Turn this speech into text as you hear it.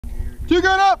Two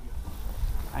gun up!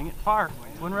 Hang it, fire.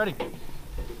 When ready.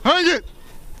 Hang it!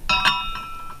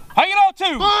 Hang it on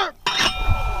two! Fire!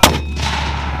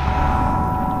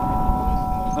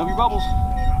 Move your bubbles.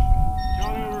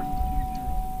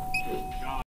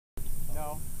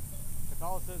 No,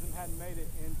 Catholicism hadn't made it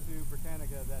into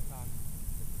Britannica at that time.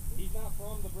 He's not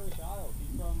from the British Isles.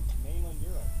 He's from mainland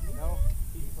Europe. No,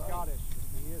 he's Scottish.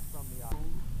 He is from the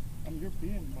island. I'm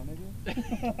European, my nigga.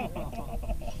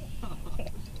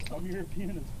 I'm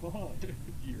European as fuck.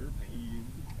 European.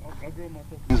 I'll grow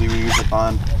myself. Things we usually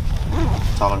find,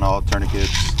 Tylenol,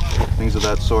 tourniquets, things of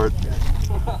that sort.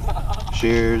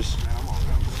 Shears.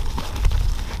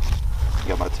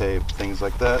 Got my tape, things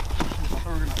like that.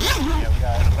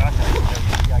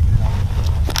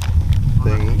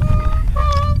 Thing.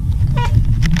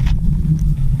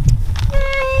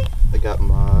 I got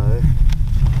my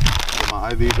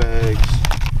IV bags,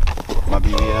 my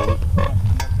BBM,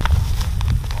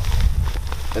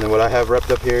 and then what I have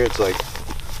wrapped up here, it's like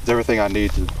it's everything I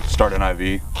need to start an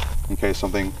IV in case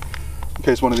one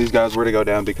of these guys were to go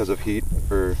down because of heat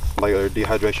or like or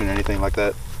dehydration or anything like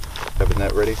that. Having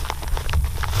that ready.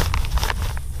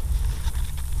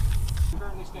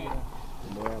 Currently standing.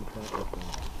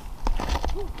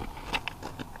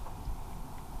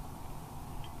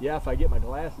 Yeah, if I get my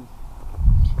glasses.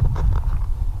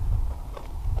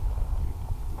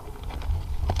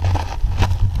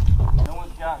 No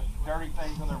one's got dirty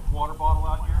things in their water bottle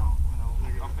out here?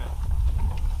 Okay.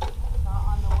 Not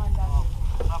on the one down.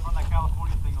 Not from that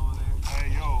California thing over there. Hey,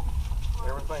 yo.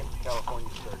 Everything from California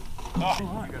is dirty. Oh. You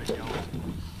gotta go.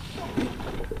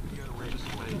 You gotta raise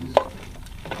the legs.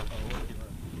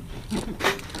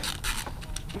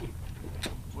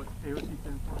 What AOC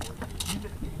stands for?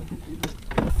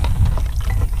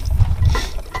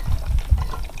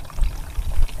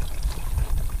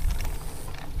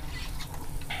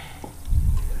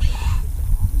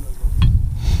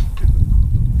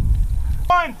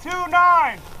 One, 2,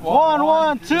 9. 1,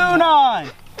 1, 2, 9.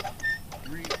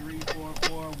 3, 3, 4,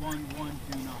 4, 1, 1,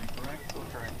 2, 9, correct?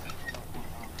 Correct.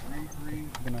 3, 3.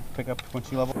 I'm gonna pick up when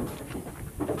she level.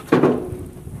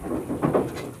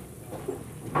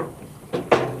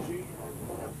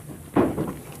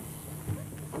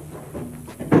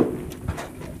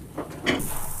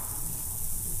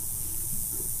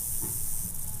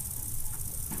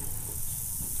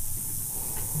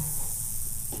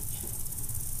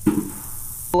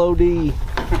 LOD.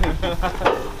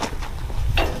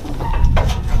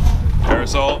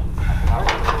 Aerosol.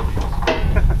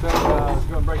 So, let's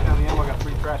go and break down the ammo. I got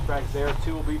 3 trash bags there.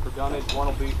 2 will be for dunnage, 1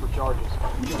 will be for charges.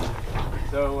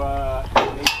 So,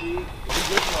 AC, we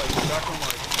just like stuck them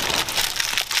like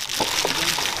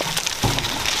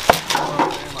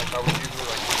I would usually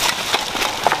like.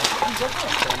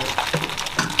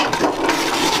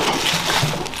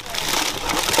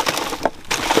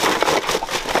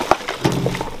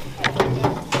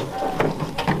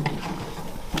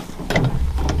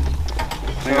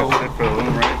 That's it for the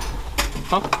loom, right?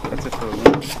 Huh? That's it for the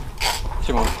loom.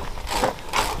 Come on.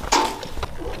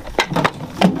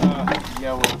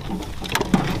 Yellow.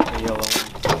 The yellow.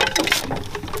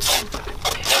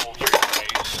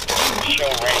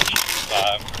 Show range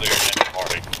 5, clear and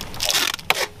departing.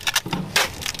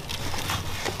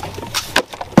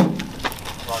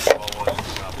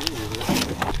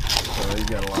 You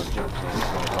got a lot of jokes.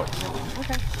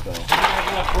 Okay. So.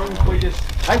 We just.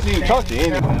 I didn't even talk to you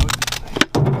anyway.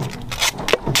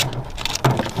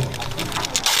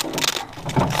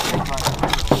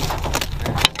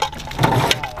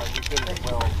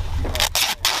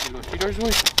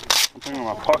 I'm putting it in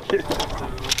my pocket.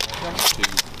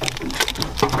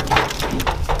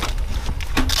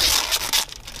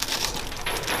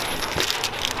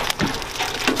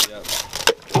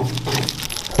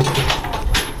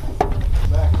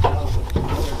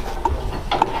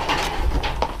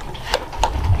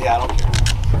 Yeah, I don't care.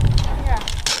 Yeah.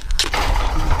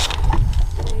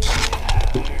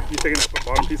 You taking that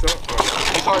bottom piece out?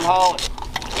 Hey, Sergeant Holland.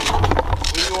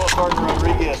 Who do you want Sergeant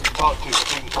Rodriguez to talk to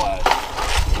student class?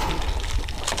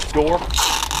 Door.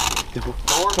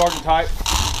 Door? Sergeant type.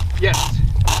 Yes.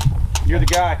 You're the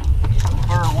guy.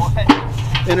 For what?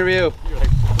 Interview. You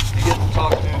get to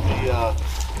talk to the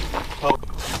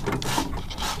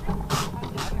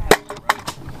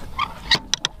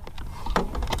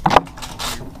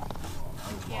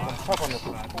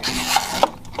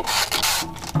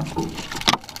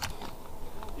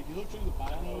If you look through the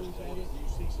bios at it, you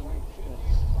see some shit.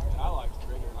 I like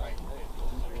trigger right there.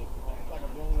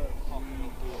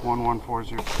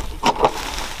 1140.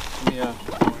 Let me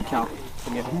count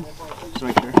again. Just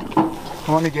make sure.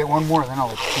 Let me get one more, then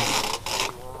I'll.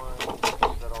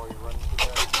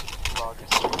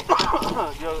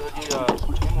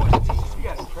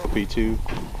 B2,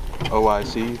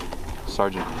 OIC,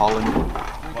 Sergeant Holland,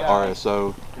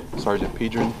 RSO, Sergeant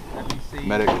Pedron,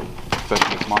 Medic,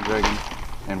 Specialist Mondragon,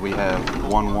 and we have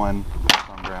 1-1 on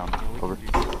ground. Over.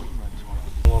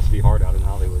 It wants to be hard out in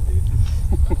Hollywood, dude.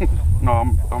 No,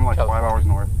 I'm like 5 hours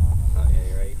north. Oh yeah,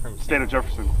 you're right. You're from State of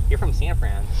Jefferson. You're from San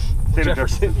Fran. State of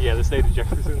Jefferson. Yeah, the state of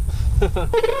Jefferson. There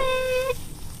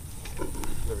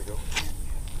we go.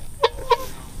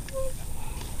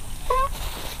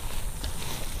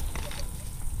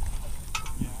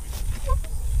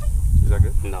 Is that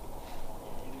good? No.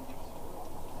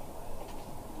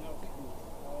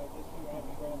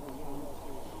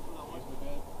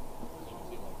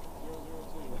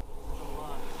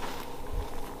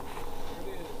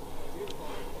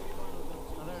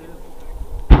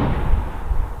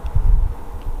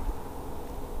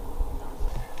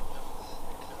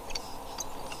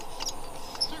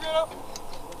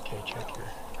 Okay, check your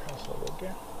cross level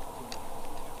again.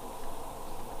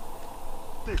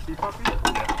 See puppy?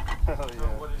 Yeah. Hell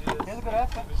yeah. He has a good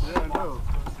accent. Yeah, I know.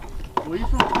 Well, he's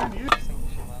from 10 years. I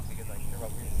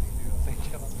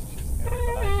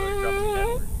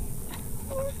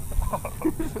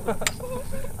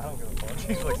don't give a fuck.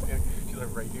 She's like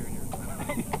right here and you're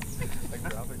like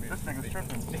dropping me. This nigga's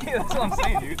tripping. Yeah, that's what I'm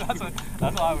saying, dude. That's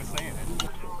what I was saying.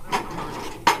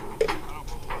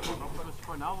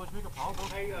 For now, let's make a pause.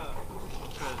 Hey,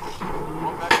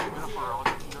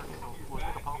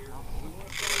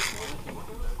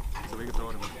 So we can throw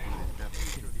it in.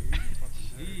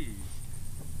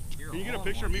 Can you get a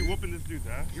picture of me whooping this dude's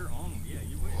ass? You're on him, yeah,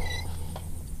 you will.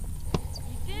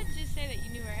 You did just say that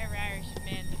you knew where every Irish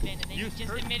man had been, and then you just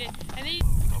admitted, and then you...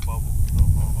 No bubble, no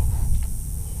bubble.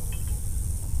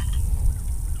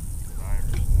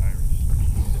 Irish.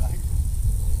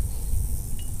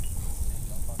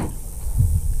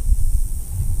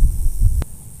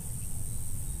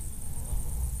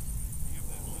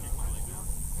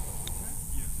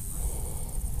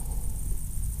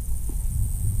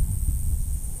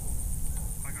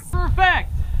 Perfect!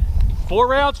 4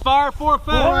 rounds, fire for effect!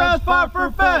 4 rounds, fire for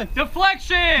effect!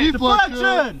 Deflection!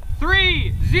 Deflection!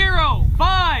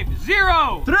 3050!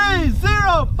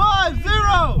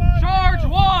 3050! Charge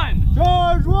 1!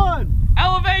 Charge 1!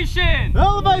 Elevation!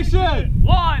 Elevation!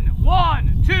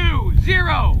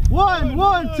 1120!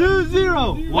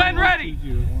 1120! When ready!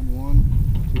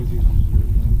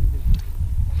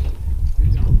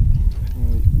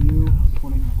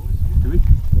 1120.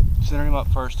 Centering him up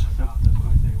first.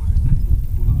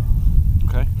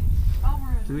 Okay.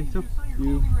 You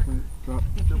drop.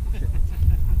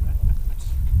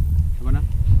 Come on now.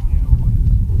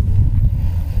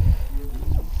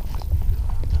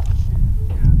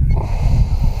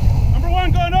 Number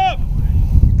 1 going up!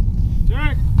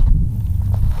 Jack!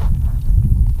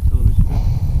 Television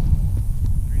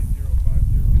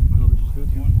good.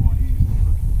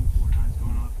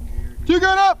 3050. 2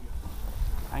 going up!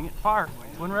 Hang it. Fire.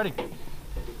 When ready.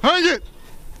 Hang it!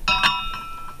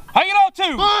 Hang it on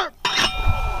 2! Fire!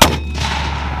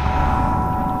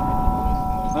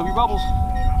 Move your bubbles.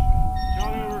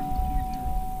 Shot over.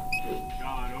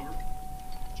 Shot over.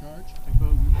 Charge.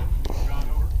 Shot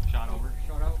over. Shot over.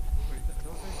 Shot out.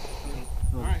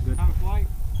 Alright, time to flight.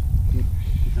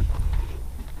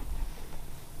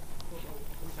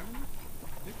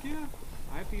 Heck yeah.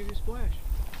 I have to give you a splash.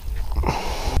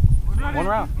 One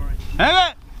round.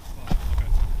 Hang it!